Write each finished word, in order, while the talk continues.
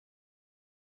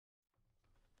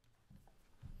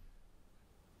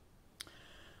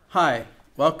Hi,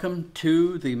 welcome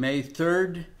to the May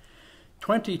 3rd,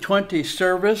 2020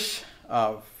 service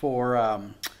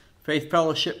for Faith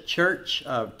Fellowship Church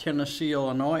of Tennessee,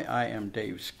 Illinois. I am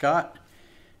Dave Scott,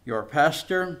 your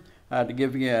pastor. To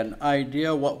give you an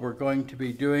idea what we're going to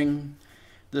be doing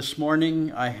this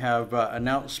morning, I have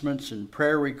announcements and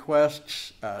prayer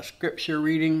requests, scripture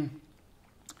reading,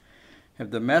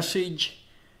 have the message,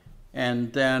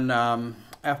 and then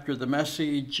after the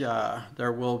message,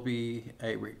 there will be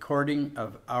a recording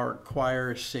of our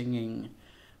choir singing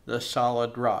The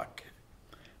Solid Rock.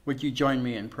 Would you join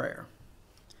me in prayer?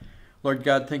 Lord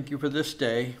God, thank you for this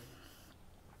day.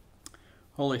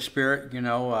 Holy Spirit,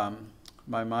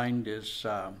 my mind is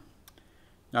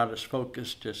not as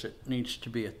focused as it needs to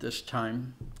be at this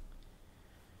time.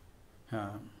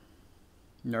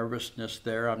 Nervousness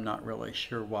there, I'm not really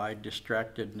sure why.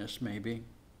 Distractedness maybe.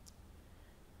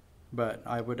 But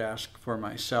I would ask for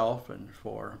myself and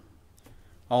for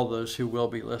all those who will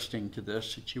be listening to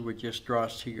this that you would just draw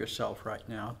us to yourself right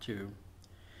now to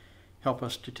help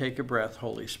us to take a breath,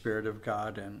 Holy Spirit of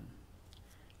God, and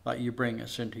let you bring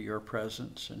us into your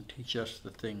presence and teach us the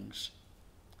things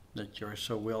that you're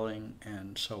so willing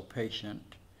and so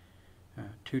patient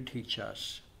to teach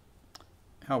us.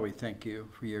 How we thank you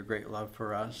for your great love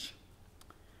for us,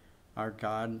 our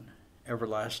God,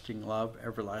 everlasting love,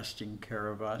 everlasting care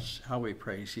of us. How we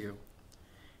praise you.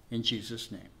 In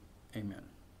Jesus' name, amen.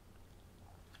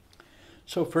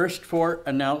 So first, for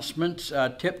announcements,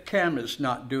 Tip Cam is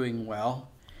not doing well.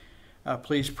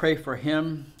 Please pray for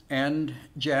him and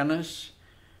Janice.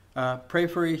 Pray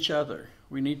for each other.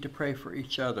 We need to pray for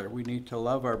each other. We need to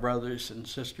love our brothers and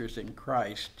sisters in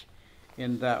Christ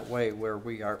in that way where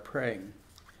we are praying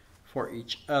for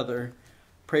each other.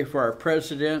 Pray for our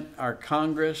president, our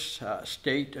Congress,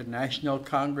 state and national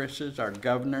Congresses, our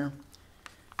governor,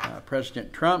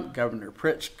 President Trump, Governor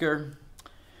Pritzker,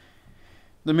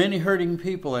 the many hurting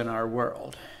people in our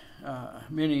world,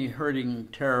 many hurting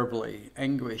terribly,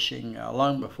 anguishing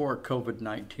long before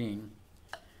COVID-19,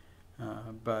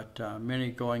 but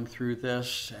many going through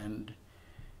this and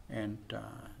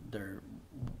they're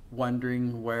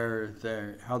wondering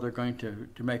how they're going to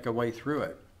make a way through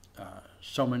it.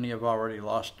 So many have already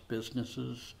lost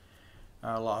businesses,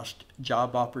 lost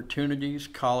job opportunities,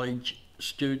 college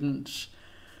students,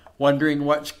 wondering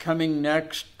what's coming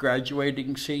next,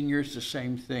 graduating seniors, the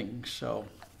same thing. So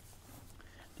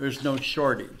there's no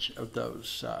shortage of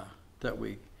those that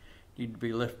we need to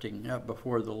be lifting up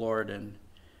before the Lord and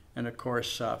of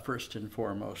course, first and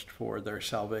foremost for their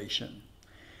salvation.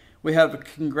 We have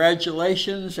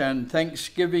congratulations and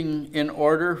Thanksgiving in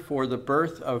order for the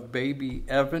birth of baby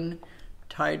Evan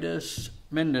Titus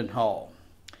Mendenhall.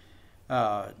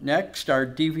 Next, our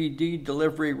DVD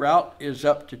delivery route is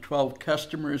up to 12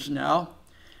 customers now.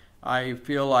 I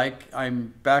feel like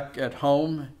I'm back at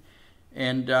home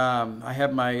and I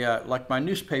have my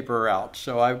newspaper route,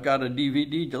 so I've got a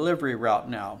DVD delivery route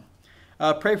now.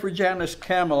 Pray for Janice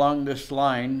Cam along this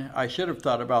line. I should have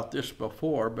thought about this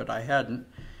before, but I hadn't.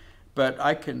 But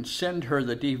I can send her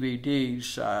the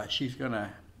DVDs. She's going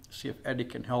to see if Eddie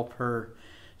can help her,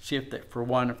 see if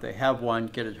they have one,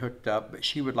 get it hooked up. But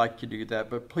she would like to do that.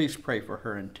 But please pray for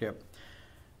her and Tip.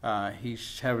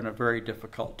 He's having a very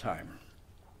difficult time.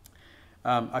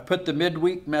 I put the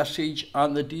midweek message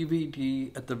on the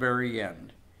DVD at the very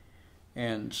end.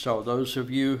 And so those of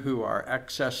you who are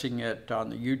accessing it on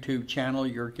the YouTube channel,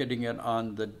 you're getting it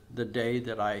on the day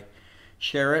that I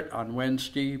share it on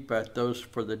Wednesday, but those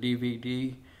for the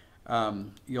DVD,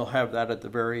 you'll have that at the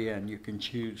very end. You can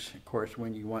choose, of course,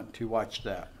 when you want to watch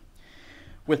that.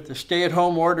 With the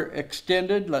stay-at-home order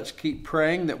extended, let's keep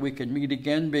praying that we can meet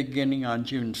again beginning on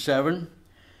June 7.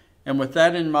 And with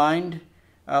that in mind,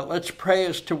 let's pray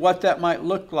as to what that might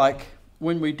look like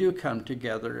when we do come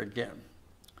together again.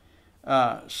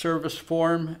 Service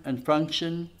form and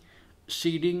function,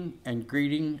 seating and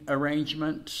greeting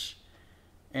arrangements,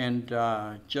 and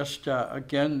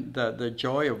again, the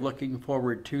joy of looking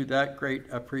forward to that, great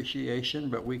appreciation.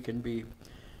 But we can be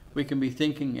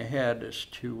thinking ahead as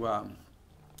to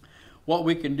what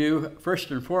we can do,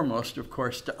 first and foremost, of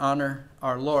course, to honor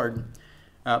our Lord,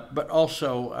 but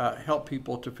also help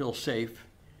people to feel safe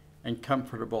and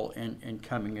comfortable in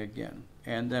coming again.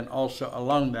 And then also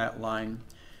along that line,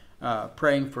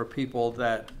 praying for people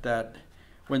that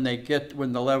when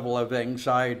the level of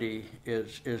anxiety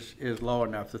is low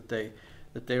enough that they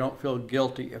don't feel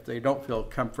guilty, if they don't feel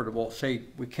comfortable. Say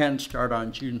we can start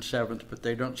on June 7th, but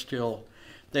they don't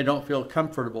feel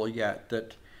comfortable yet.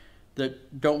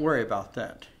 That don't worry about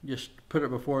that. Just put it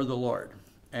before the Lord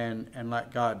and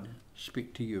let God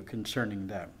speak to you concerning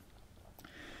that.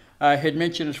 I had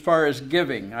mentioned as far as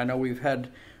giving, I know we've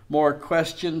had more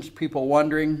questions, people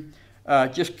wondering,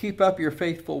 just keep up your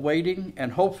faithful waiting,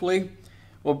 and hopefully,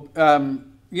 well,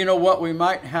 you know what we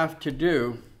might have to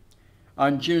do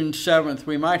on June 7th,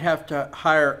 we might have to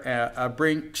hire a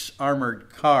Brinks armored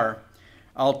car.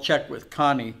 I'll check with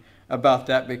Connie about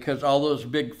that, because all those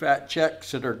big fat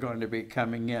checks that are going to be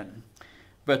coming in.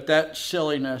 But that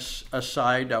silliness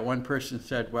aside, one person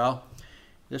said, well,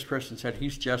 this person said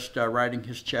he's just writing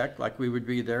his check like we would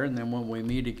be there, and then when we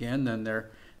meet again, then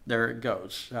there it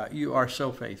goes. You are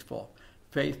so faithful.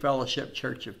 Faith Fellowship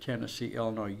Church of Tennessee,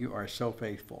 Illinois, you are so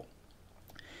faithful.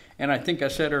 And I think I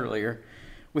said earlier,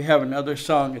 we have another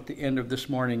song at the end of this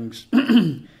morning's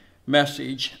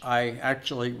message. I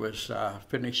actually was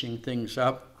finishing things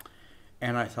up,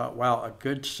 and I thought, wow, a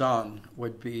good song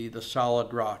would be The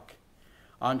Solid Rock.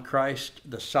 On Christ,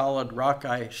 the solid rock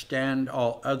I stand,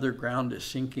 all other ground is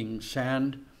sinking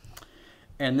sand.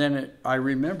 And then I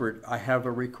remembered I have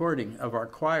a recording of our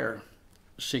choir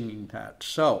singing that.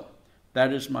 So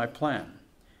that is my plan,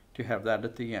 to have that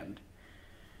at the end.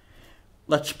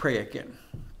 Let's pray again.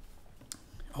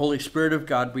 Holy Spirit of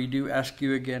God, we do ask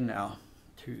you again now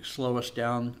to slow us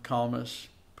down, calm us,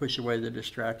 push away the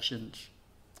distractions,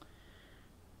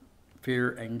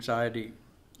 fear, anxiety,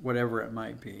 whatever it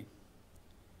might be,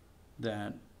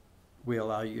 that we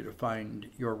allow you to find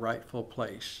your rightful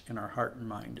place in our heart and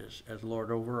mind as Lord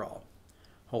over all.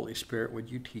 Holy Spirit, would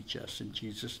you teach us in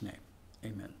Jesus' name?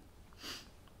 Amen.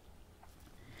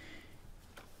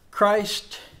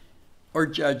 Christ or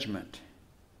judgment?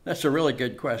 That's a really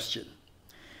good question.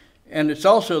 And it's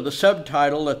also the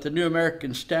subtitle that the New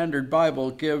American Standard Bible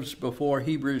gives before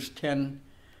Hebrews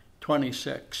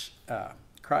 10:26,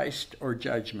 Christ or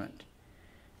judgment.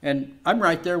 And I'm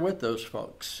right there with those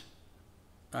folks.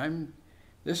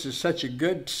 This is such a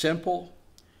good, simple,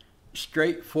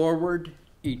 straightforward,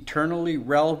 eternally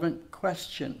relevant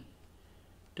question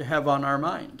to have on our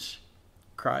minds.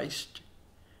 Christ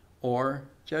or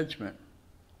judgment.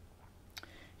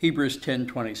 Hebrews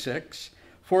 10:26.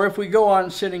 For if we go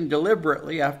on sinning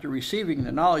deliberately after receiving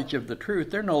the knowledge of the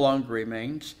truth, there no longer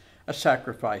remains a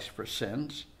sacrifice for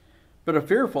sins, but a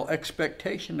fearful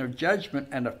expectation of judgment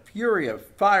and a fury of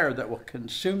fire that will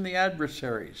consume the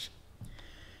adversaries.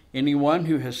 Anyone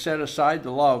who has set aside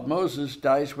the law of Moses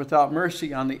dies without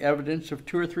mercy on the evidence of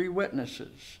 2 or 3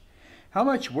 witnesses. How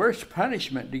much worse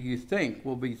punishment do you think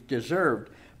will be deserved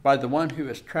by the one who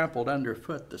has trampled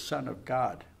underfoot the Son of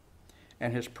God,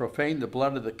 and has profaned the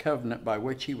blood of the covenant by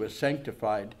which he was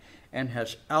sanctified, and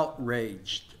has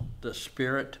outraged the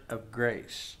Spirit of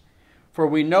grace? For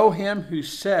we know him who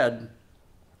said,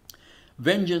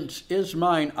 vengeance is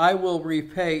mine, I will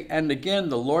repay, and again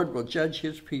the Lord will judge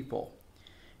his people.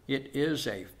 It is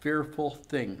a fearful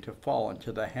thing to fall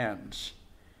into the hands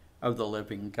of the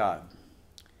living God.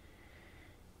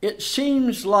 It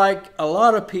seems like a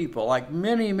lot of people, like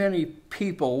many, many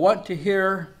people, want to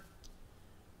hear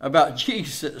about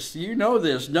Jesus. You know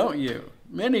this, don't you?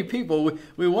 Many people,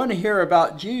 we want to hear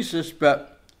about Jesus,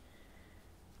 but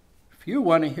few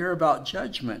want to hear about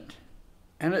judgment.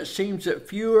 And it seems that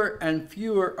fewer and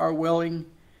fewer are willing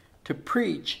to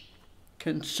preach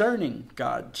concerning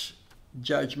God's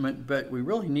judgment, but we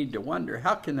really need to wonder,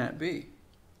 how can that be?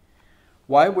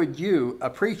 Why would you, a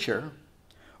preacher,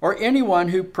 or anyone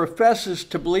who professes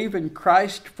to believe in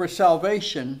Christ for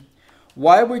salvation,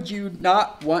 why would you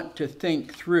not want to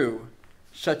think through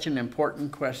such an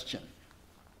important question?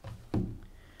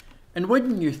 And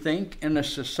wouldn't you think, in a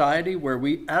society where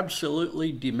we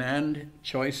absolutely demand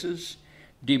choices,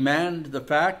 demand the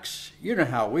facts, you know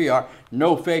how we are,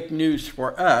 no fake news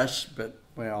for us, but,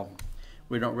 well,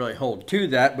 we don't really hold to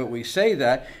that, but we say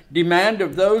that, demand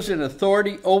of those in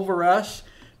authority over us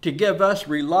to give us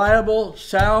reliable,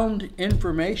 sound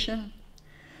information?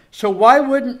 So why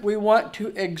wouldn't we want to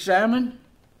examine?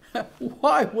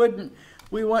 Why wouldn't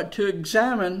we want to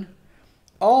examine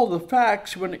all the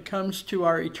facts when it comes to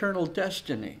our eternal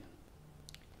destiny?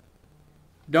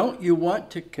 Don't you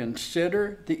want to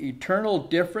consider the eternal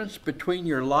difference between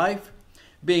your life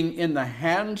being in the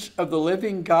hands of the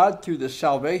living God through the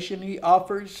salvation he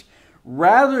offers,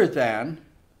 rather than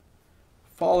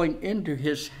falling into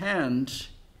his hands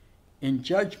in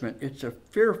judgment? It's a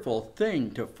fearful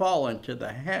thing to fall into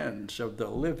the hands of the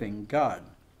living God.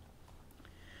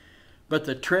 But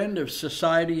the trend of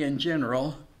society in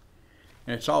general,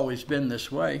 and it's always been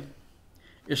this way,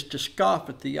 is to scoff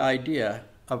at the idea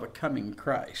of a coming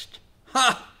Christ.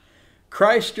 Ha!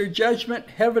 Christ or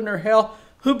judgment, heaven or hell?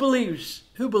 Who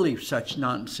believes such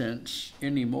nonsense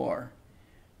anymore?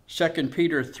 2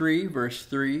 Peter 3, verse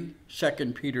 3. 2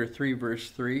 Peter 3,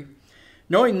 verse 3.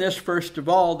 Knowing this, first of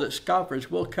all, that scoffers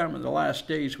will come in the last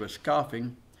days with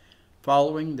scoffing,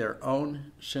 following their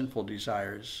own sinful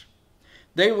desires.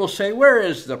 They will say, "Where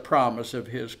is the promise of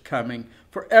his coming?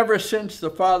 For ever since the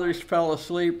fathers fell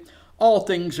asleep, all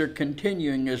things are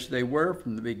continuing as they were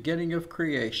from the beginning of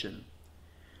creation."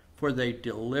 For they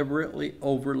deliberately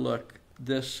overlook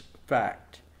this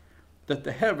fact, that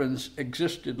the heavens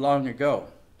existed long ago,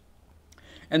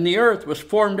 and the earth was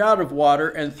formed out of water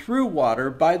and through water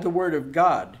by the word of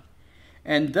God,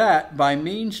 and that by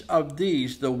means of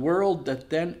these the world that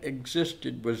then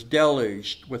existed was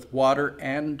deluged with water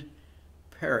and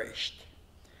perished.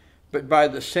 But by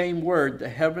the same word the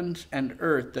heavens and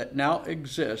earth that now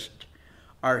exist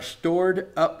are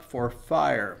stored up for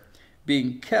fire,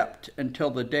 being kept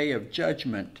until the day of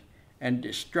judgment and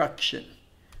destruction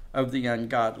of the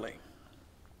ungodly.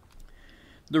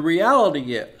 The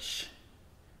reality is,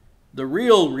 the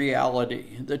real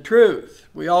reality, the truth.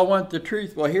 We all want the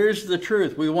truth. Well, here's the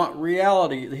truth. We want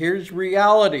reality. Here's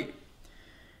reality.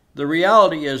 The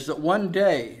reality is that one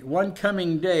day, one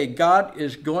coming day, God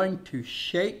is going to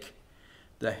shake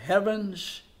the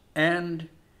heavens and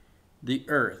the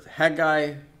earth.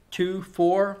 Haggai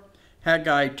 2:4.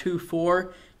 Haggai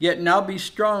 2:4. Yet now be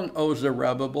strong, O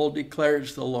Zerubbabel,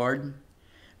 declares the Lord.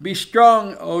 Be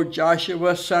strong, O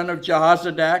Joshua, son of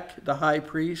Jehozadak, the high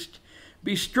priest.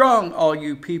 Be strong, all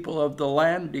you people of the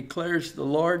land, declares the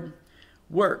Lord.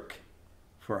 Work,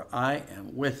 for I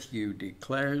am with you,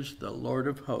 declares the Lord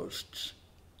of hosts.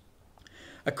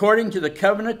 According to the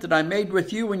covenant that I made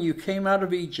with you when you came out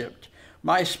of Egypt,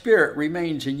 my spirit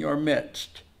remains in your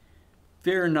midst.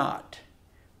 Fear not,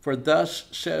 for thus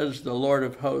says the Lord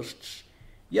of hosts,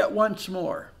 yet once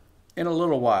more, in a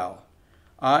little while,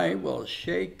 I will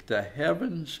shake the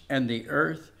heavens and the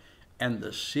earth and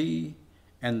the sea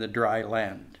and the dry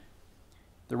land.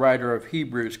 The writer of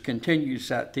Hebrews continues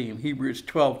that theme, Hebrews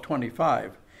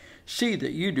 12:25. See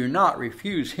that you do not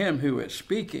refuse him who is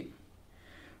speaking.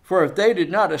 For if they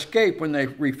did not escape when they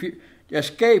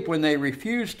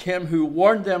refused him who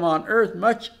warned them on earth,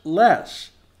 much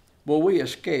less will we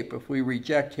escape if we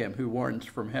reject him who warns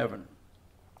from heaven.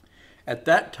 At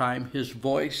that time his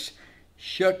voice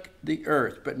shook the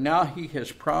earth, but now he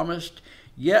has promised,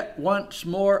 yet once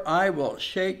more I will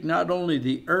shake not only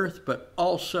the earth, but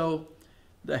also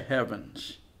the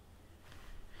heavens.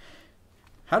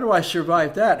 How do I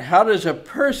survive that? How does a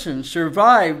person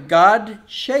survive God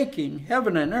shaking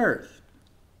heaven and earth?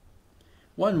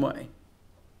 One way,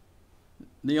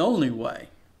 the only way,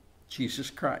 Jesus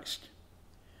Christ.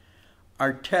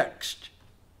 Our text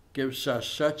gives us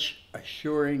such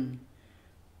assuring,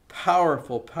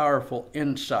 powerful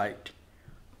insight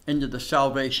into the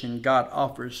salvation God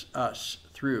offers us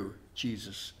through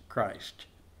Jesus Christ.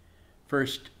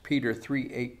 1 Peter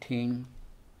 3:18.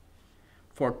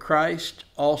 For Christ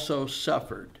also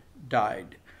suffered,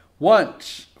 died,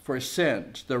 once for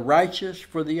sins, the righteous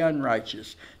for the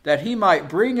unrighteous, that he might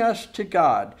bring us to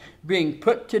God, being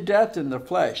put to death in the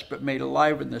flesh, but made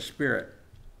alive in the spirit.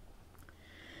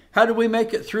 How do we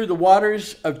make it through the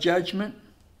waters of judgment?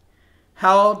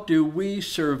 How do we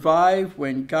survive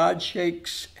when God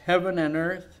shakes heaven and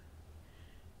earth?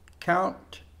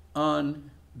 Count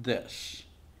on this.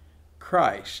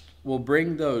 Christ will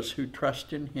bring those who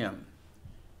trust in him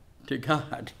to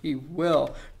God. He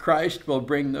will. Christ will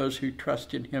bring those who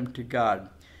trust in him to God.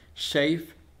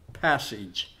 Safe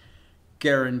passage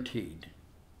guaranteed.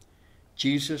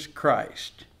 Jesus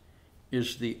Christ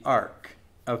is the ark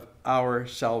of our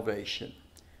salvation.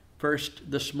 First,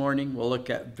 this morning, we'll look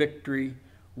at victory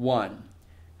 1.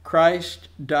 Christ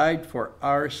died for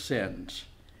our sins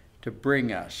to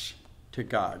bring us to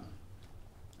God.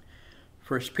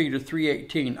 1 Peter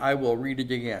 3:18, I will read it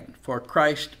again. For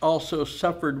Christ also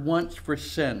suffered once for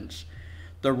sins,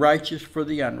 the righteous for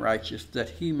the unrighteous, that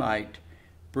he might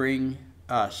bring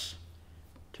us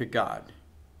to God.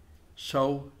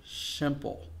 So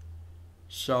simple,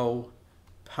 so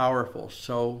powerful,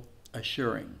 so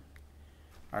assuring.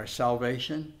 Our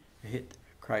salvation,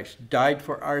 Christ died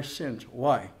for our sins.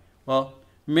 Why? Well,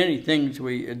 many things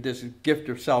this gift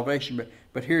of salvation,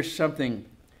 but here's something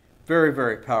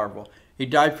very powerful. He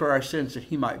died for our sins that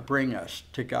he might bring us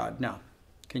to God. Now,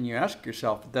 can you ask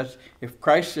yourself, if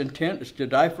Christ's intent is to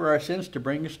die for our sins to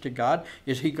bring us to God,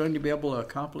 is he going to be able to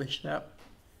accomplish that?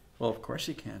 Well, of course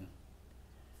he can.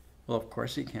 Well, of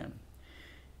course he can.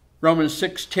 Romans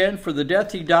 6:10, for the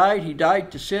death he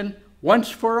died to sin once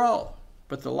for all.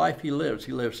 But the life he lives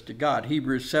to God.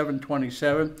 Hebrews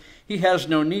 7:27, he has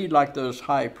no need like those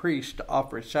high priests to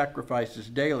offer sacrifices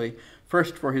daily,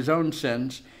 first for his own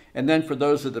sins, and then for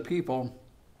those of the people,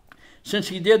 since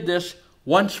he did this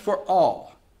once for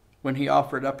all when he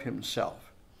offered up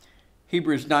himself.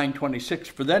 Hebrews 9:26,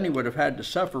 for then he would have had to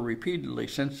suffer repeatedly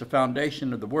since the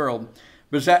foundation of the world.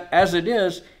 But as it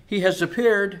is, he has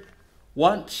appeared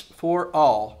once for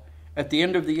all at the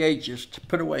end of the ages to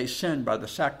put away sin by the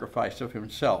sacrifice of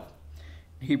himself.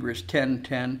 Hebrews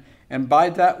 10:10, and by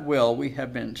that will we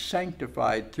have been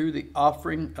sanctified through the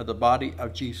offering of the body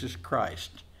of Jesus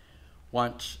Christ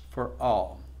once for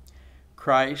all.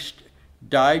 Christ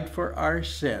died for our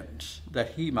sins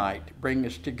that he might bring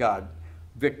us to God.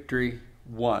 Victory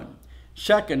won.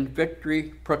 Second,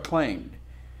 victory proclaimed.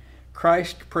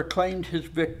 Christ proclaimed his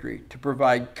victory to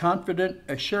provide confident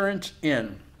assurance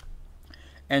in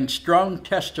and strong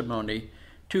testimony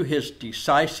to his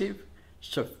decisive,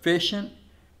 sufficient,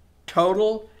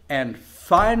 total, and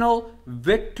final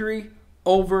victory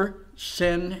over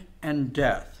sin and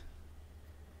death.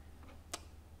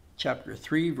 Chapter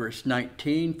 3, verse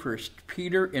 19, 1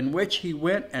 Peter, in which he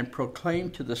went and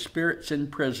proclaimed to the spirits in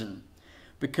prison,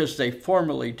 because they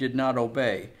formerly did not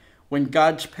obey, when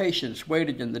God's patience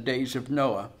waited in the days of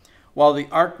Noah, while the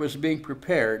ark was being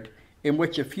prepared, in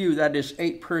which a few, that is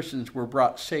 8 persons, were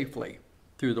brought safely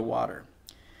through the water.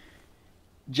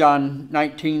 John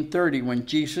 19:30, when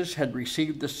Jesus had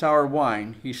received the sour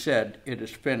wine, he said, it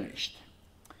is finished.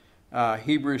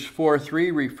 Hebrews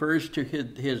 4:3 refers to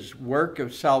his work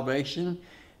of salvation,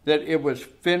 that it was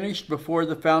finished before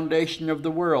the foundation of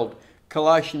the world.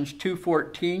 Colossians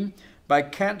 2:14, by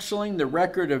canceling the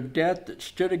record of debt that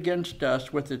stood against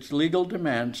us with its legal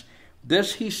demands,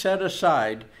 this he set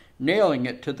aside, nailing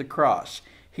it to the cross.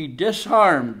 He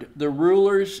disarmed the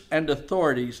rulers and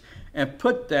authorities and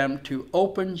put them to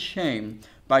open shame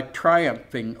by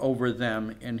triumphing over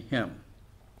them in him.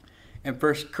 In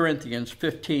 1 Corinthians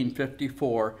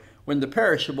 15:54, when the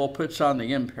perishable puts on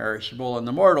the imperishable and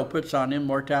the mortal puts on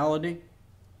immortality,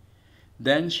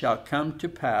 then shall come to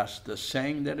pass the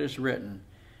saying that is written,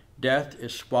 death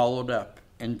is swallowed up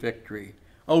in victory.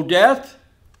 O death,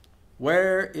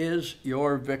 where is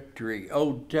your victory?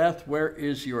 O death, where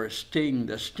is your sting?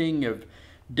 The sting of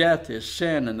death is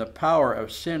sin, and the power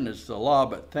of sin is the law.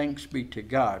 But thanks be to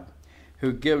God,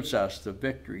 who gives us the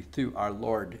victory through our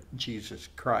Lord Jesus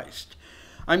Christ.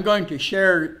 I'm going to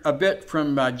share a bit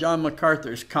from John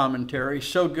MacArthur's commentary.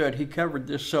 So good, he covered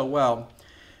this so well.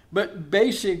 But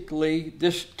basically,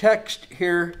 this text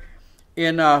here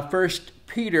in 1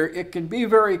 Peter, it can be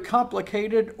very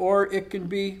complicated, or it can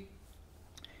be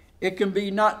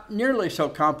not nearly so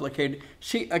complicated.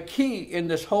 See, a key in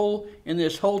this whole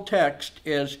text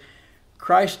is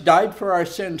Christ died for our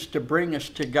sins to bring us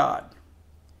to God.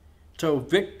 So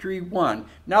victory won.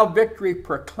 Now victory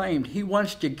proclaimed. He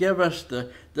wants to give us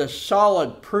the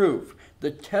solid proof,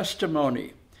 the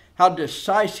testimony, how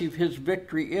decisive his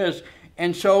victory is.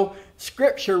 And so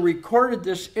Scripture recorded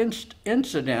this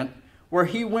incident where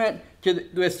he went to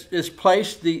this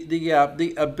place,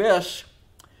 the abyss,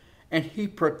 and he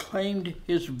proclaimed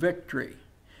his victory.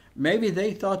 Maybe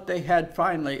they thought they had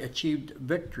finally achieved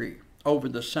victory over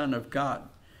the Son of God.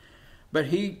 But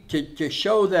to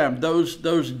show them, those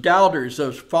doubters,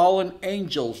 those fallen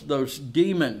angels, those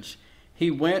demons,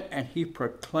 he went and he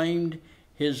proclaimed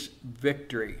his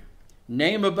victory.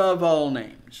 Name above all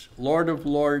names, Lord of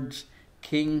lords,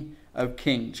 King of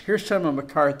kings. Here's some of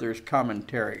MacArthur's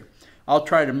commentary. I'll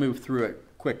try to move through it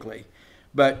quickly.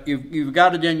 But you've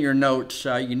got it in your notes.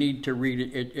 You need to read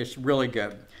it. It's really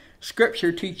good.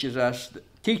 Scripture teaches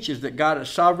that God has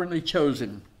sovereignly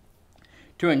chosen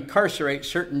to incarcerate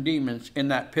certain demons in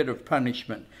that pit of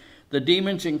punishment. The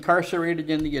demons incarcerated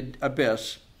in the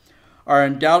abyss are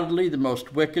undoubtedly the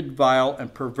most wicked, vile,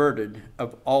 and perverted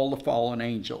of all the fallen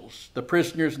angels.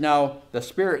 The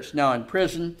spirits now in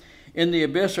prison in the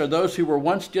abyss are those who were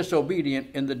once disobedient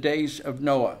in the days of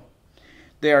Noah.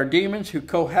 They are demons who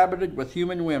cohabited with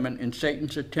human women in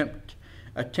Satan's attempt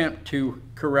to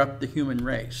corrupt the human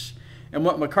race. And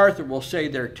what MacArthur will say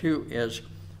there too is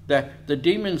that the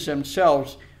demons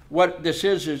themselves, what this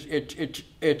is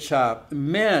it's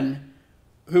men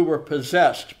who were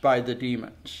possessed by the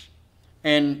demons,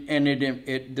 and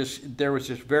there was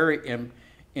this very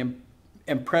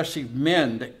impressive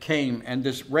men that came, and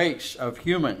this race of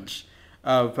humans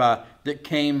that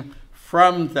came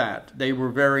from that. They were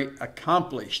very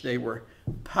accomplished. They were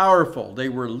powerful. They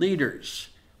were leaders,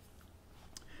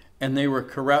 and they were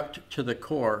corrupt to the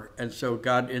core. And so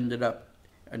God ended up,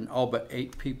 in all but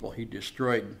 8 people, he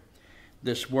destroyed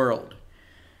this world.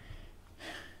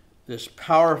 This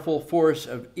powerful force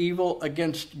of evil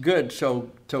against good.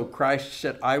 So Christ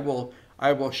said, I will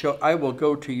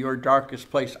go to your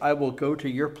darkest place. I will go to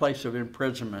your place of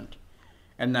imprisonment.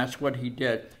 And that's what he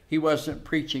did. He wasn't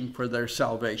preaching for their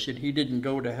salvation. He didn't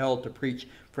go to hell to preach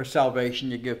for salvation,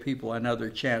 to give people another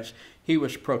chance. He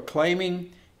was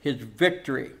proclaiming his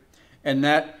victory, and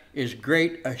that is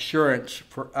great assurance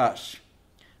for us.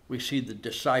 We see the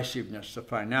decisiveness, the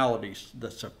finalities,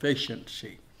 the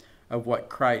sufficiency of what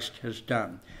Christ has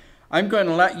done. I'm going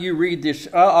to let you read this.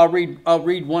 I'll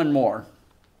read one more.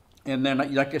 And then,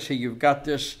 like I say, you've got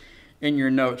this in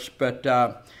your notes. But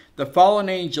the fallen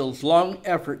angel's long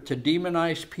effort to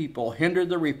demonize people hinder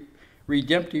the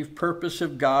redemptive purpose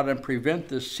of God and prevent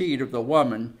the seed of the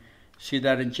woman, see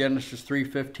that in Genesis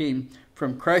 3:15,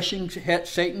 from crushing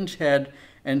Satan's head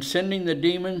and sending the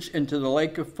demons into the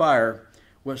lake of fire,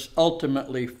 was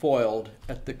ultimately foiled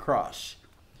at the cross.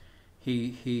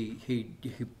 He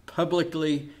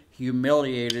publicly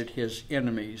humiliated his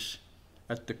enemies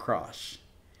at the cross.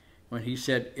 When he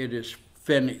said, "It is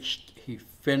finished," he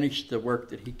finished the work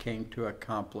that he came to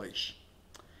accomplish.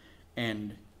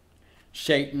 And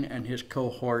Satan and his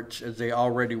cohorts, as they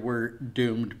already were,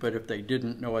 doomed, but if they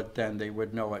didn't know it then, they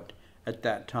would know it at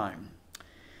that time.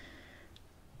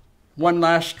 One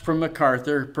last from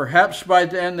MacArthur. Perhaps by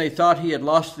then they thought he had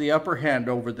lost the upper hand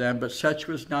over them, but such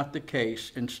was not the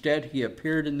case. Instead, he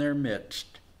appeared in their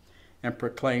midst and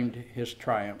proclaimed his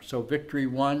triumph. So victory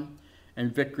won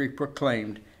and victory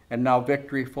proclaimed, and now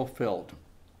victory fulfilled.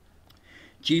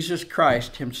 Jesus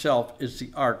Christ himself is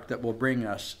the ark that will bring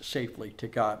us safely to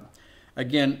God.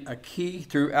 Again, a key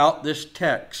throughout this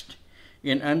text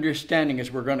in understanding,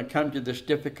 as we're going to come to this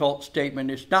difficult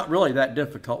statement. It's not really that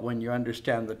difficult when you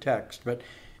understand the text, but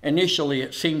initially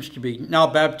it seems to be. Now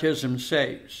baptism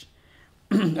saves.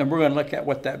 And we're going to look at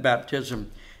what that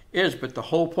baptism is, but the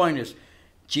whole point is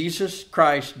Jesus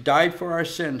Christ died for our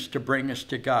sins to bring us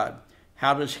to God.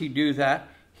 How does he do that?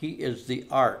 He is the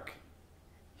ark.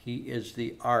 He is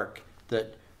the ark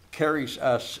that carries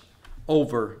us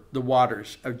over the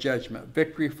waters of judgment.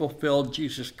 Victory fulfilled.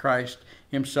 Jesus Christ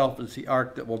himself is the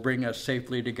ark that will bring us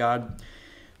safely to God.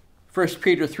 1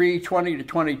 Peter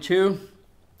 3:20-22.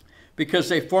 Because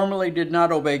they formerly did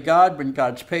not obey God when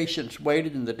God's patience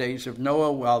waited in the days of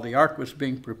Noah while the ark was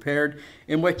being prepared,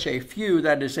 in which a few,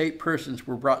 that is 8 persons,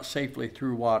 were brought safely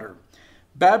through water.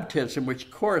 Baptism, which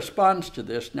corresponds to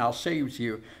this, now saves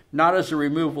you, not as a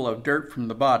removal of dirt from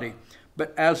the body,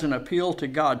 but as an appeal to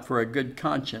God for a good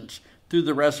conscience through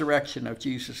the resurrection of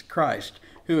Jesus Christ,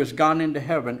 who has gone into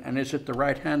heaven and is at the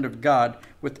right hand of God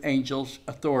with angels,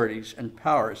 authorities, and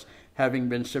powers, having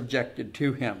been subjected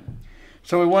to him.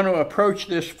 So we want to approach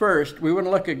this first. We want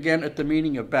to look again at the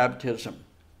meaning of baptism.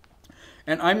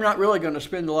 And I'm not really going to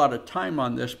spend a lot of time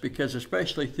on this because,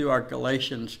 especially through our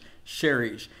Galatians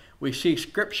series, we see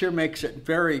Scripture makes it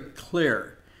very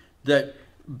clear that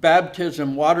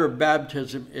baptism, water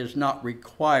baptism, is not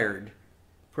required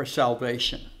for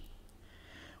salvation.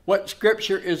 What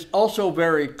Scripture is also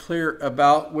very clear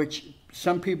about, which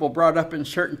some people brought up in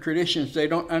certain traditions, they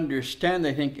don't understand.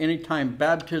 They think anytime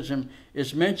baptism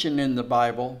is mentioned in the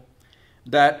Bible,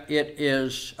 that it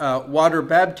is water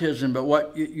baptism. But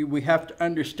what we have to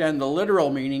understand the literal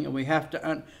meaning, and we have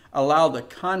to allow the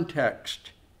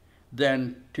context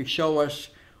then to show us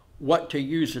what to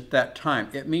use at that time.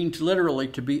 It means literally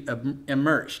to be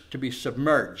immersed, to be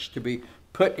submerged, to be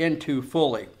put into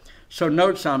fully. So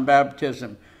notes on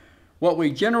baptism. What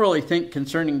we generally think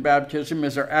concerning baptism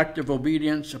is our act of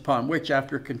obedience upon which,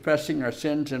 after confessing our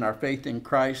sins and our faith in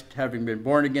Christ, having been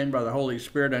born again by the Holy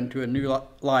Spirit unto a new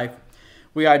life,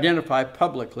 we identify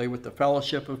publicly with the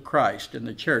fellowship of Christ in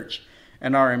the church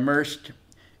and are immersed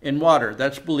in water.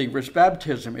 That's believers'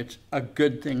 baptism. It's a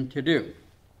good thing to do.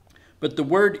 But the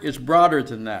word is broader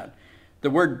than that.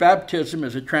 The word baptism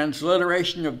is a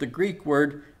transliteration of the Greek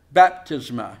word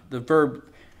baptisma. The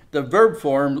verb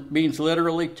form means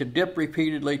literally to dip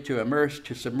repeatedly, to immerse,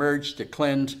 to submerge, to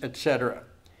cleanse, etc.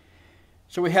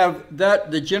 So we have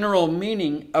that, the general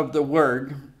meaning of the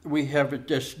word. We have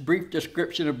this brief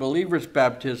description of believers'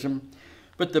 baptism.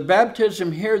 But the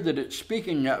baptism here that it's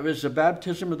speaking of is the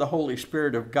baptism of the Holy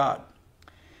Spirit of God.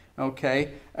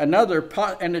 Okay, and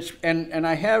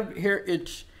I have here,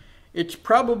 it's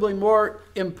probably more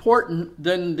important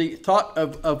than the thought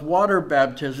of water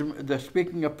baptism, the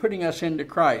speaking of putting us into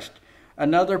Christ.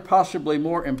 Another possibly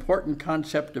more important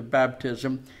concept of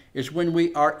baptism is when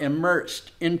we are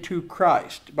immersed into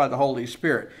Christ by the Holy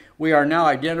Spirit. We are now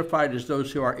identified as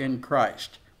those who are in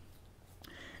Christ.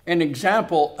 An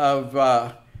example of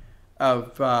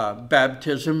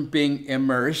baptism being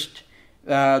immersed,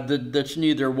 that's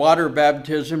neither water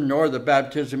baptism nor the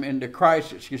baptism into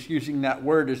Christ. It's just using that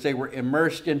word as they were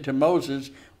immersed into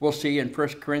Moses. We'll see in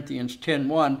 1 Corinthians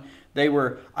 10:1, they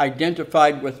were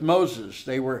identified with Moses.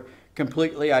 They were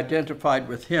completely identified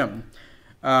with him.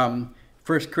 1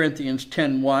 Corinthians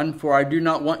 10:1, for I do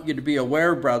not want you to be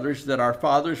aware, brothers, that our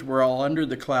fathers were all under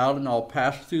the cloud and all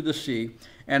passed through the sea,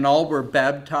 and all were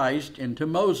baptized into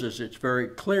Moses. It's very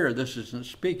clear this isn't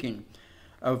speaking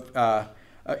of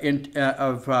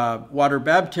water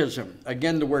baptism.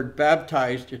 Again, the word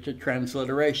baptized, it's a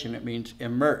transliteration. It means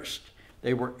immersed.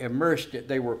 They were immersed.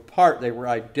 They were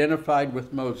identified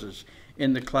with Moses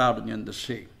in the cloud and in the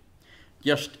sea.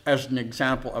 Just as an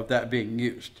example of that being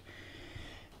used.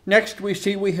 Next, we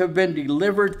see we have been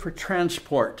delivered for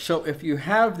transport. So if you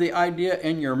have the idea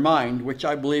in your mind, which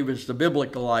I believe is the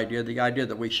biblical idea, the idea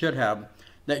that we should have,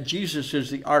 that Jesus is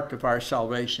the ark of our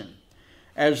salvation.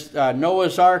 As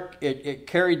Noah's ark, it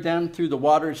carried them through the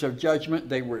waters of judgment.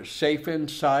 They were safe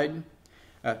inside.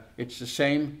 It's the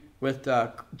same with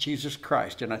Jesus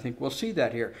Christ, and I think we'll see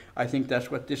that here. I think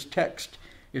that's what this text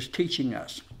is teaching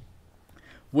us.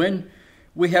 When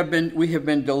we have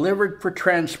been delivered for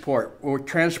transport, or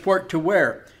transport to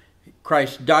where?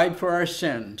 Christ died for our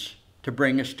sins to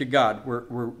bring us to God. We're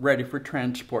ready for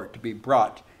transport, to be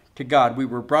brought to God. We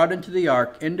were brought into the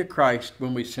ark, into Christ,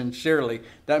 when we sincerely,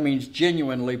 that means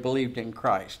genuinely, believed in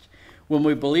Christ. When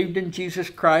we believed in Jesus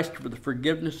Christ for the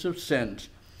forgiveness of sins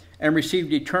and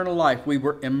received eternal life, we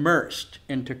were immersed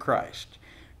into Christ.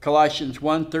 Colossians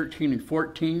 1:13 and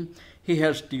 14, He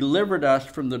has delivered us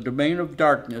from the domain of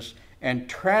darkness and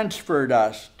transferred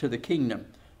us to the kingdom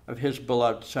of His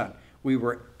beloved Son. We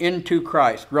were into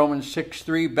Christ. Romans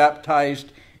 6:3,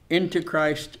 baptized into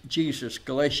Christ Jesus.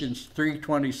 Galatians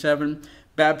 3:27,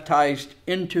 baptized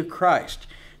into Christ.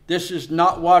 This is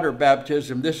not water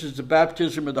baptism. This is the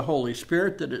baptism of the Holy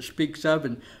Spirit that it speaks of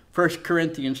in 1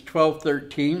 Corinthians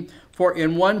 12:13. For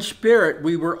in one Spirit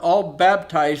we were all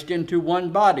baptized into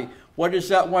one body. What is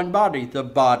that one body? The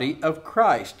body of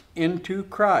Christ, into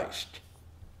Christ.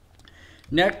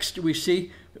 Next, we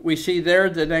see there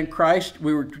that in Christ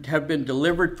have been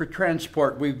delivered for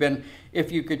transport. We've been,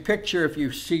 if you could picture, if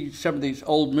you see some of these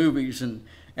old movies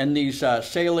and these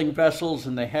sailing vessels,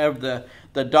 and they have the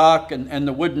dock and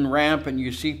the wooden ramp, and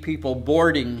you see people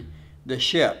boarding the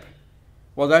ship.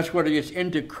 Well, that's what it is.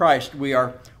 Into Christ,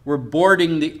 we're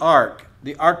boarding the ark.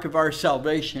 The ark of our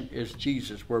salvation is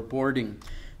Jesus. We're boarding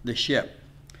the ship.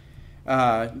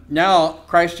 Now,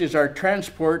 Christ is our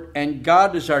transport, and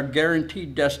God is our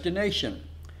guaranteed destination.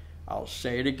 I'll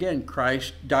say it again.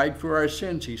 Christ died for our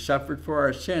sins. He suffered for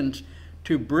our sins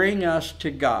to bring us to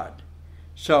God.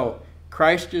 So,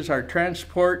 Christ is our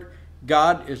transport.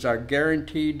 God is our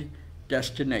guaranteed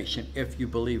destination. If you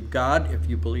believe God, if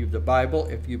you believe the Bible,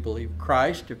 if you believe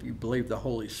Christ, if you believe the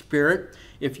Holy Spirit,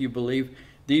 if you believe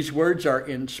these words are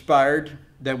inspired,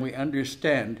 then we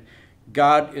understand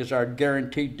God is our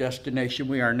guaranteed destination.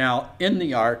 We are now in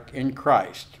the ark in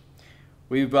Christ.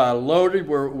 We've loaded.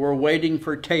 We're waiting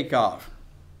for takeoff.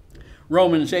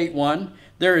 Romans 8:1,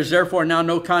 there is therefore now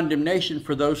no condemnation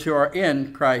for those who are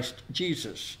in Christ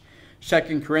Jesus.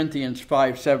 2 Corinthians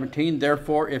 5:17,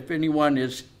 therefore if anyone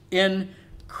is in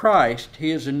Christ,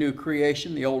 he is a new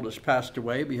creation. The old has passed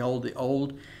away. Behold,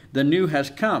 the new has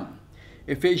come.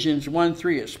 Ephesians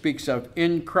 1:3, it speaks of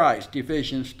in Christ.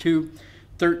 Ephesians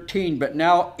 2:13, but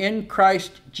now in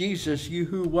Christ Jesus, you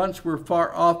who once were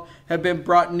far off have been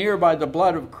brought near by the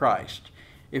blood of Christ.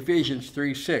 Ephesians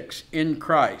 3:6, in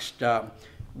Christ.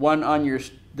 One on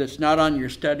that's not on your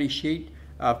study sheet,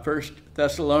 1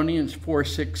 Thessalonians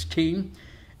 4:16,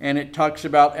 and it talks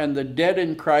about, and the dead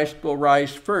in Christ will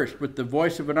rise first with the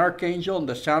voice of an archangel and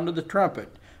the sound of the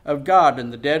trumpet of God,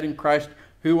 and the dead in Christ.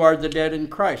 Who are the dead in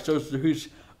Christ? Those whose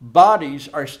bodies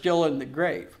are still in the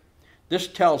grave. This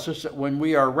tells us that when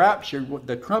we are raptured, with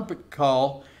the trumpet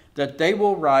call, that they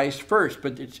will rise first.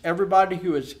 But it's everybody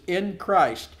who is in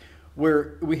Christ,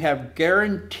 where we have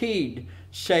guaranteed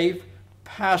safe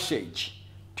passage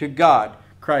to God.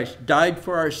 Christ died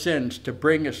for our sins to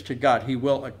bring us to God. He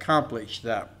will accomplish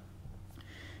that.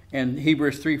 In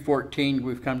Hebrews 3:14,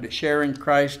 we've come to share in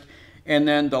Christ. And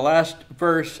then the last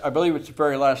verse, I believe it's the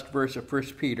very last verse of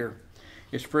 1 Peter.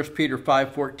 It's 1 Peter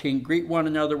 5:14. Greet one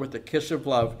another with a kiss of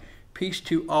love. Peace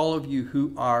to all of you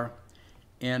who are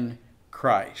in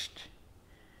Christ.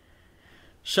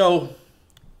 So,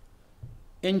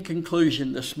 in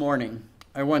conclusion this morning,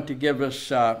 I want to give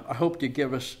us, I hope to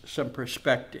give us some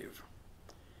perspective.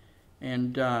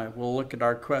 And we'll look at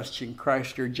our question,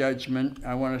 Christ or judgment.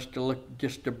 I want us to look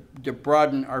just to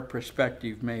broaden our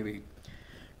perspective maybe.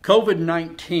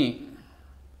 COVID-19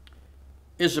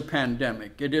 is a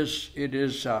pandemic. It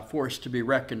is a force to be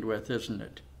reckoned with, isn't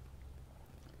it?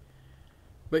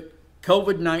 But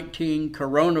COVID-19,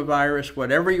 coronavirus,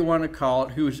 whatever you want to call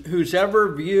it, whose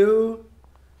ever view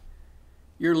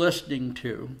you're listening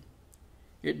to,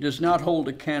 it does not hold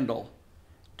a candle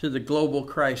to the global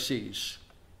crises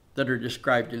that are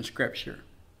described in Scripture.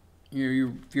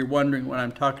 If you're wondering what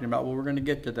I'm talking about, well, we're going to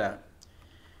get to that.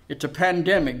 It's a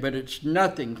pandemic, but it's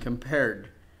nothing compared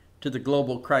to the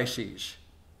global crises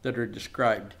that are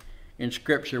described in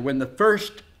Scripture. When the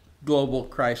first global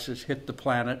crisis hit the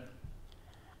planet,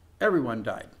 everyone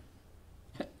died.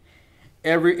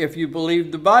 If you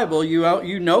believe the Bible,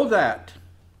 you know that.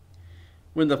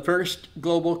 When the first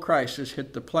global crisis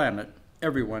hit the planet,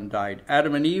 everyone died.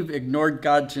 Adam and Eve ignored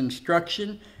God's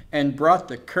instruction and brought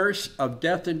the curse of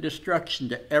death and destruction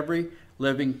to every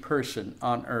living person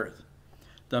on earth.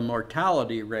 The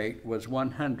mortality rate was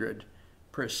 100%.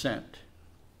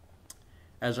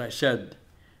 As I said,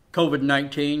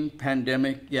 COVID-19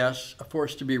 pandemic, yes. A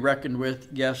force to be reckoned with,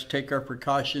 yes. Take our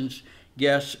precautions,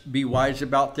 yes. Be wise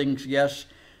about things, yes.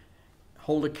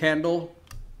 Hold a candle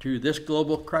to this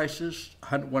global crisis,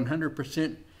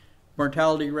 100%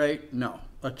 mortality rate, no.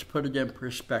 Let's put it in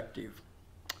perspective.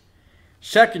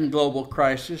 Second global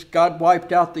crisis, God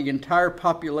wiped out the entire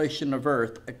population of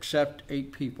Earth except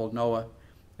 8 people, Noah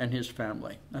and his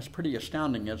family. That's pretty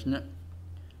astounding, isn't it?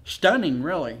 Stunning,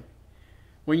 really,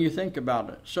 when you think about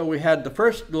it. So we had the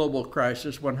first global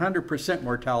crisis, 100%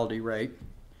 mortality rate.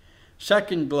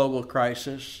 Second global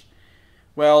crisis,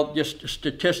 well, just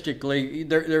statistically,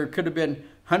 there could have been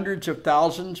hundreds of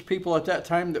thousands of people at that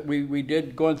time that we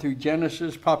did going through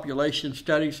Genesis population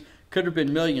studies. Could have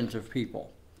been millions of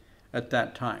people at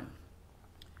that time.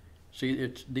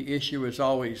 See, the issue is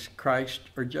always Christ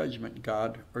or judgment,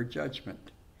 God or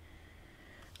judgment.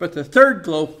 But the third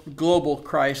global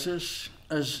crisis,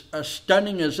 as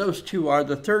stunning as those two are,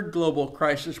 the third global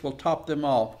crisis will top them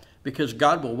all because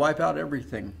God will wipe out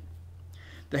everything.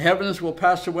 The heavens will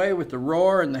pass away with the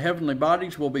roar, and the heavenly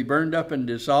bodies will be burned up and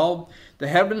dissolved. The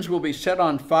heavens will be set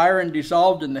on fire and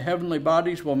dissolved, and the heavenly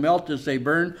bodies will melt as they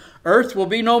burn. Earth will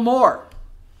be no more.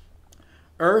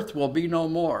 Earth will be no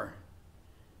more.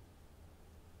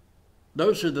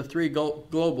 Those are the three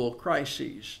global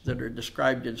crises that are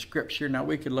described in Scripture. Now,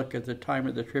 we could look at the time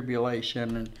of the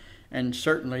tribulation, and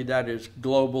certainly that is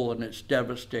global and it's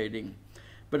devastating.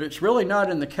 But it's really not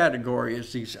in the category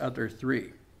as these other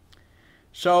three.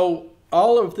 So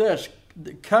all of this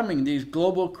coming, these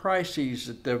global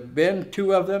crises, there have been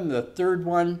 2 of them, the third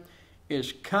one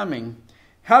is coming.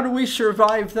 How do we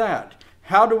survive that?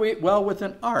 How do we, well, with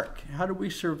an ark. How do we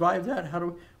survive that?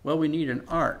 Well, we need an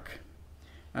ark.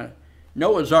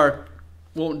 Noah's ark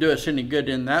won't do us any good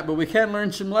in that, but we can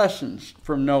learn some lessons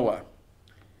from Noah.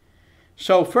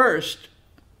 So first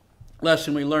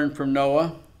lesson we learn from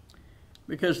Noah,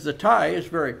 because the tie is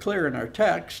very clear in our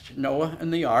text, Noah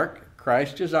and the ark.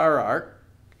 Christ is our ark.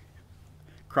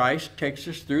 Christ takes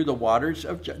us through the waters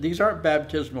of judgment. These aren't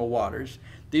baptismal waters.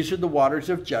 These are the waters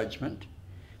of judgment.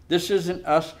 This isn't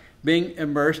us being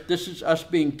immersed. This is us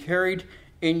being carried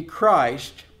in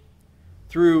Christ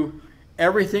through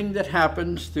everything that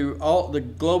happens, through all the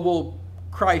global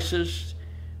crisis,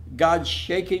 God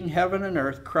shaking heaven and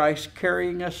earth, Christ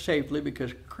carrying us safely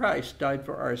because Christ died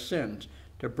for our sins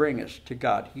to bring us to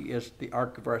God. He is the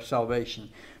ark of our salvation.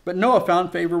 But Noah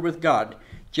found favor with God.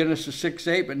 Genesis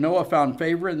 6:8, but Noah found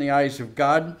favor in the eyes of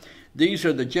God. These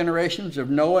are the generations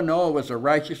of Noah. Noah was a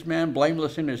righteous man,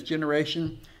 blameless in his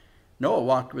generation. Noah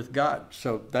walked with God.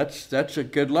 So that's a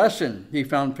good lesson. He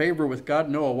found favor with God.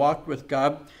 Noah walked with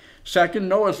God. Second,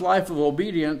 Noah's life of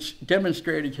obedience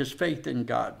demonstrated his faith in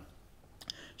God.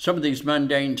 Some of these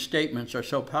mundane statements are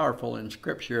so powerful in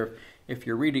Scripture. If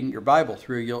you're reading your Bible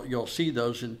through, you'll see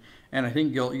those, and I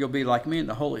think you'll be like me, and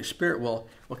the Holy Spirit will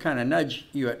kind of nudge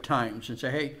you at times and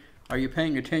say, hey, are you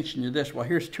paying attention to this? Well,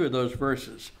 here's 2 of those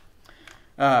verses.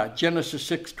 Genesis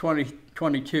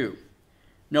 6:22.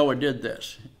 Noah did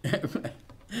this. It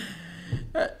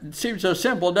seems so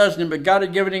simple, doesn't it? But God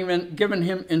had given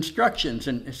him instructions,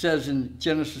 and it says in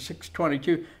Genesis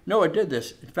 6:22, Noah did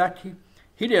this. In fact,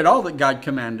 he did all that God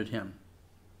commanded him.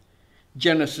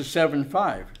 Genesis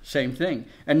 7:5, same thing.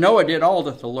 And Noah did all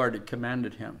that the Lord had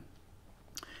commanded him.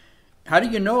 How do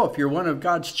you know if you're one of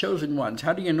God's chosen ones?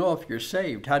 How do you know if you're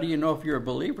saved? How do you know if you're a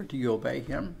believer? Do you obey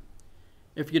him?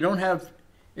 If you don't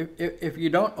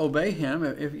obey him,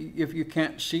 if you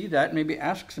can't see that, maybe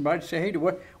ask somebody, say, hey,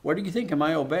 what do you think? Am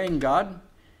I obeying God?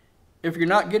 If you're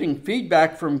not getting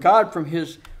feedback from God, from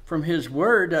his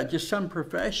word, just some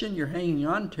profession you're hanging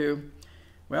on to,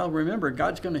 well, remember,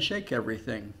 God's going to shake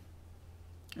everything.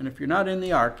 And if you're not in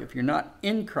the ark, if you're not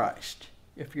in Christ,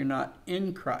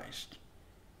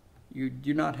 you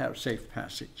do not have safe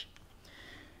passage.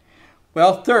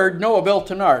 Well, third, Noah built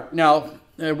an ark. Now,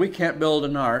 we can't build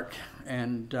an ark,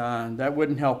 and that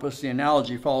wouldn't help us. The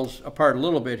analogy falls apart a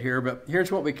little bit here, but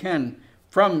here's what we can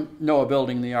from Noah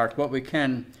building the ark, what we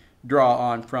can draw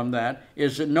on from that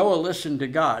is that Noah listened to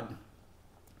God.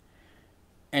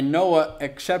 And Noah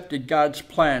accepted God's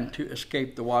plan to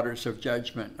escape the waters of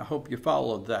judgment. I hope you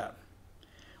followed that.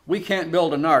 We can't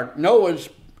build an ark.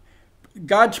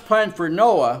 God's plan for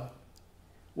Noah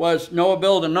was Noah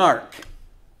build an ark.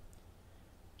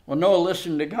 Well, Noah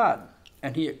listened to God,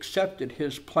 and he accepted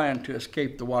his plan to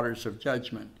escape the waters of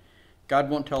judgment. God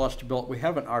won't tell us to build. We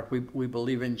have an ark. We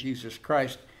believe in Jesus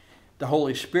Christ. The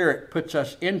Holy Spirit puts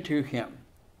us into him.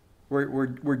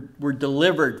 We're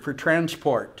delivered for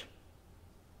transport.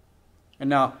 And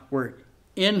now we're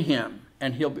in him,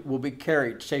 and we'll be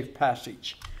carried, safe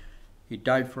passage. He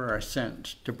died for our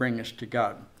sins to bring us to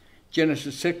God.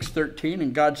 Genesis 6:13,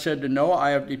 and God said to Noah, I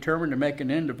have determined to make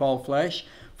an end of all flesh,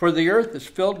 for the earth is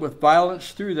filled with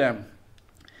violence through them.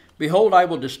 Behold, I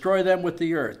will destroy them with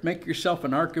the earth. Make yourself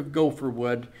an ark of gopher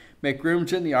wood. Make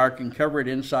rooms in the ark and cover it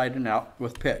inside and out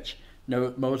with pitch.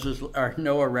 Noah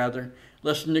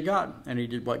listened to God, and he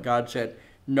did what God said.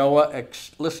 Noah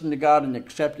listened to God and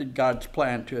accepted God's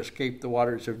plan to escape the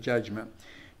waters of judgment.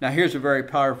 Now here's a very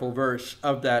powerful verse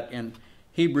of that in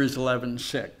Hebrews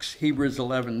 11:6. Hebrews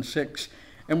 11:6.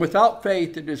 And without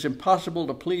faith it is impossible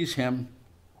to please him.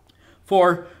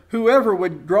 For whoever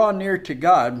would draw near to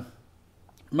God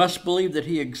must believe that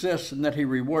he exists and that he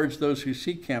rewards those who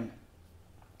seek him.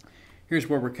 Here's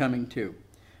where we're coming to.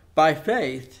 By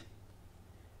faith,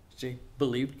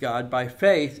 believed God. By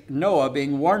faith, Noah,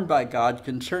 being warned by God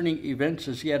concerning events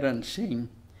as yet unseen,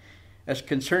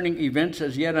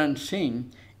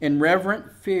 in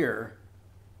reverent fear,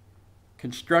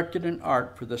 constructed an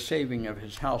ark for the saving of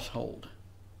his household.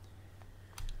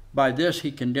 By this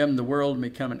he condemned the world and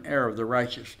became an heir of the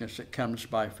righteousness that comes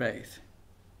by faith.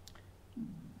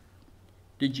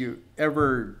 Did you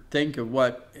ever think of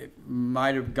what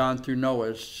might have gone through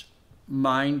Noah's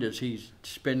mind as he's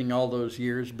spending all those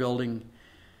years building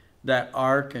that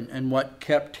ark, and what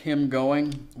kept him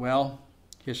going? Well,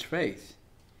 his faith.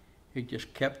 He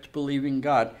just kept believing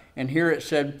God. And here it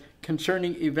said,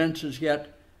 concerning events as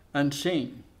yet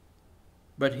unseen.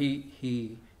 But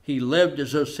he lived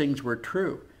as those things were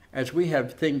true. As we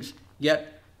have things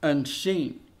yet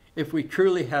unseen. If we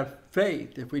truly have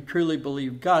faith, if we truly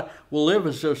believe God, we'll live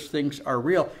as those things are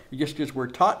real. Just as we're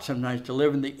taught sometimes to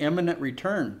live in the imminent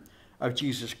return of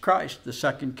Jesus Christ, the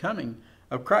second coming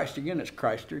of Christ. Again, it's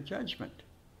Christ or judgment.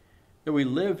 That we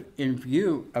live in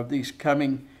view of these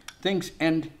coming things,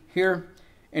 and here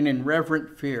in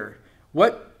reverent fear.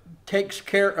 What takes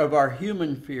care of our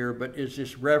human fear, but is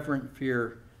this reverent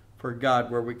fear for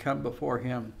God, where we come before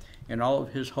him in all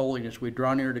of his holiness. We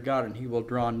draw near to God, and he will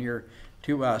draw near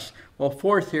to us. Well,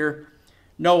 fourth here,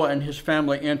 Noah and his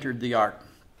family entered the ark.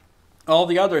 All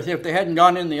the others, if they hadn't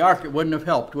gone in the ark, it wouldn't have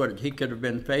helped, would it? He could have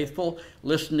been faithful,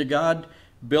 listened to God,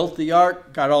 built the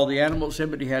ark, got all the animals in,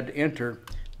 but he had to enter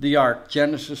the ark.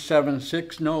 Genesis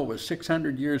 7:6, Noah was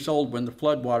 600 years old when the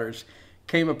floodwaters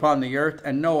came upon the earth,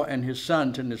 and Noah and his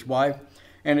sons and his wife,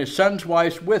 and his sons'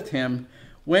 wives with him,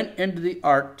 went into the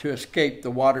ark to escape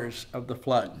the waters of the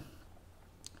flood.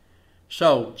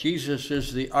 So, Jesus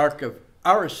is the ark of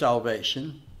our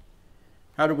salvation.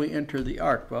 How do we enter the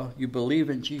ark? Well, you believe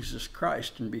in Jesus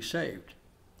Christ and be saved.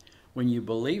 When you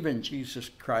believe in Jesus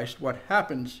Christ, what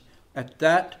happens at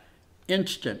that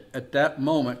instant, at that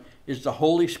moment, is the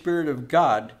Holy Spirit of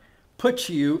God puts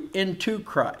you into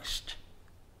Christ.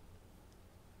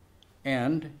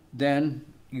 And then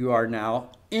you are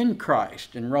now in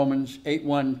Christ. And Romans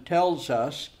 8:1 tells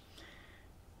us,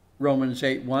 Romans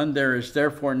 8:1, there is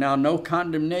therefore now no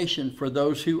condemnation for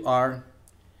those who are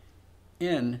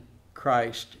in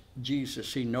Christ Jesus.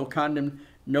 See, no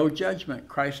judgment.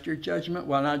 Christ or judgment?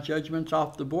 Well, now judgment's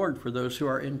off the board for those who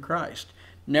are in Christ.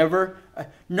 Never,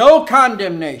 no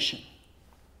condemnation.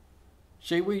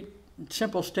 See,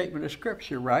 simple statement of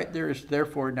Scripture, right? There is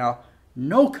therefore now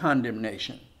no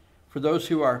condemnation for those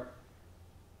who are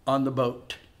on the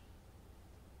boat.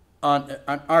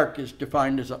 An ark is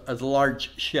defined as a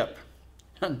large ship.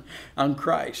 On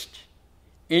Christ.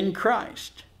 In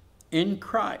Christ. In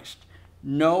Christ.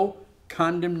 No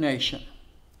condemnation.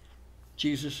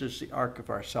 Jesus is the ark of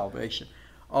our salvation.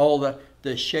 All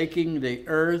the shaking the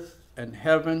earth and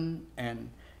heaven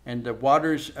and the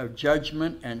waters of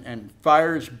judgment and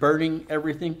fires burning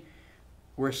everything,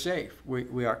 we're safe.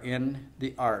 We are in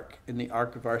the ark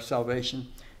of our salvation.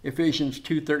 Ephesians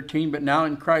 2:13, but now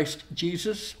in Christ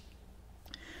Jesus,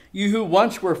 you who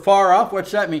once were far off,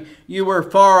 what's that mean? You were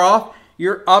far off.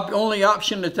 Your only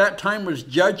option at that time was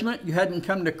judgment. You hadn't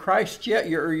come to Christ yet.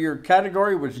 Your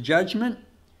category was judgment.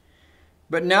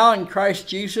 But now in Christ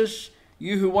Jesus,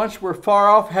 you who once were far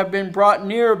off have been brought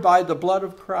near by the blood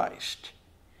of Christ.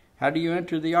 How do you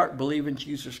enter the ark? Believe in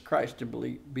Jesus Christ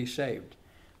and be saved.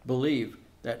 Believe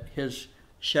that his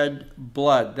shed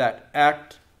blood, that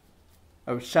act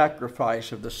of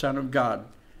sacrifice of the Son of God,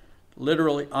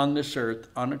 literally on this earth,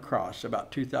 on a cross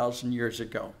about 2,000 years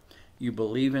ago, you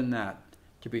believe in that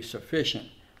to be sufficient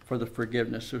for the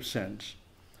forgiveness of sins.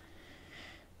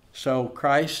 So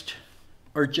Christ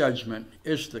or judgment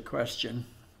is the question.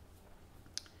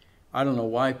 I don't know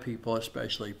why people,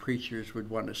 especially preachers, would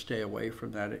want to stay away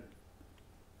from that.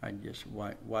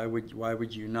 Why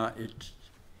would you not? It's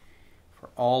for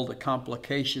all the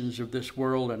complications of this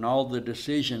world and all the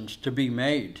decisions to be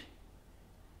made.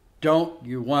 Don't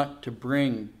you want to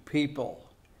bring people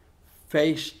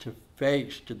face to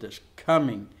face to this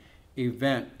coming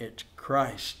event? It's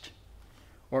Christ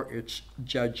or it's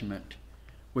judgment.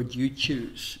 Would you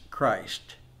choose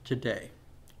Christ today?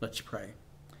 Let's pray.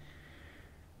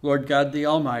 Lord God the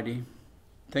Almighty,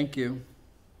 thank you.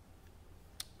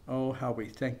 Oh, how we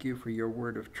thank you for your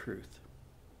word of truth.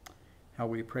 How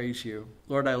we praise you.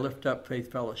 Lord, I lift up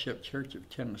Faith Fellowship Church of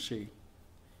Tennessee,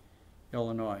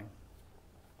 Illinois.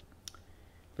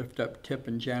 Lift up Tip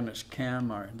and Janice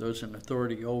Cam, those in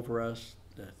authority over us.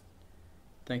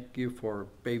 Thank you for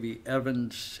baby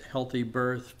Evan's healthy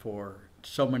birth, for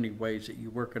so many ways that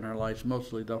you work in our lives,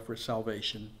 mostly though for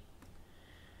salvation.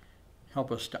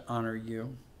 Help us to honor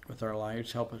you with our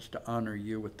lives. Help us to honor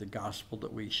you with the gospel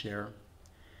that we share.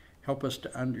 Help us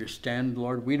to understand,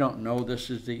 Lord, we don't know this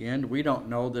is the end. We don't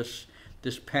know this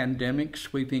pandemic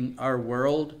sweeping our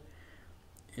world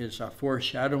is a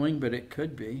foreshadowing, but it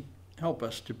could be. Help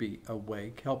us to be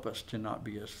awake. Help us to not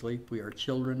be asleep. We are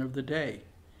children of the day,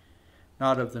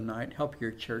 not of the night. Help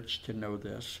your church to know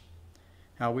this.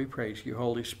 How we praise you,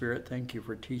 Holy Spirit. Thank you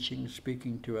for teaching,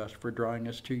 speaking to us, for drawing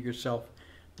us to yourself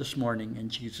this morning. In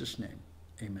Jesus' name,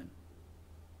 amen.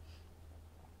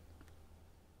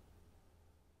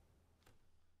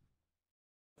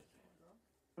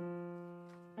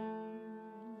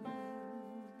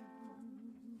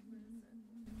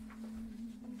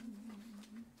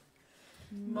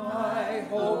 My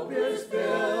hope is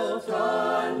built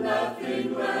on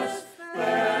nothing less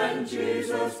than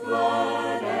Jesus'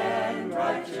 blood and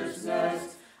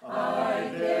righteousness.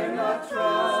 I dare not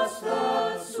trust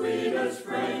the sweetest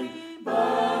frame,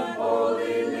 but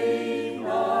wholly lean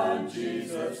on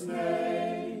Jesus'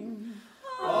 name.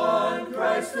 On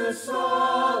Christ the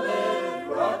solid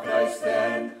rock I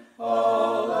stand,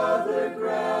 all other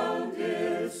ground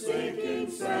is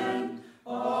sinking sand.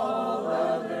 All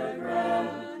other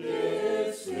ground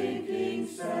is sinking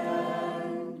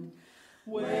sand.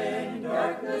 When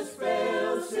darkness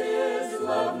veils his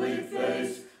lovely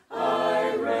face,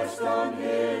 I rest on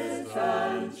his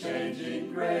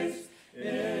unchanging grace.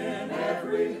 In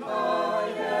every high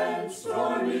and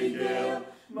stormy gale,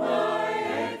 my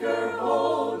anchor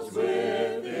holds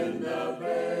within the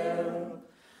veil.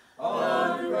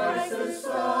 On Christ the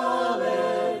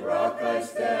solid rock I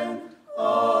stand,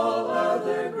 all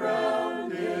other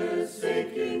ground is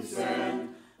sinking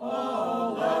sand.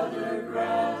 All other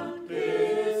ground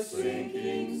is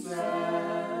sinking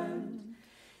sand.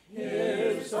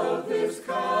 His oath, his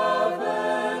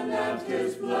covenant,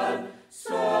 his blood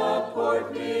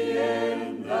support me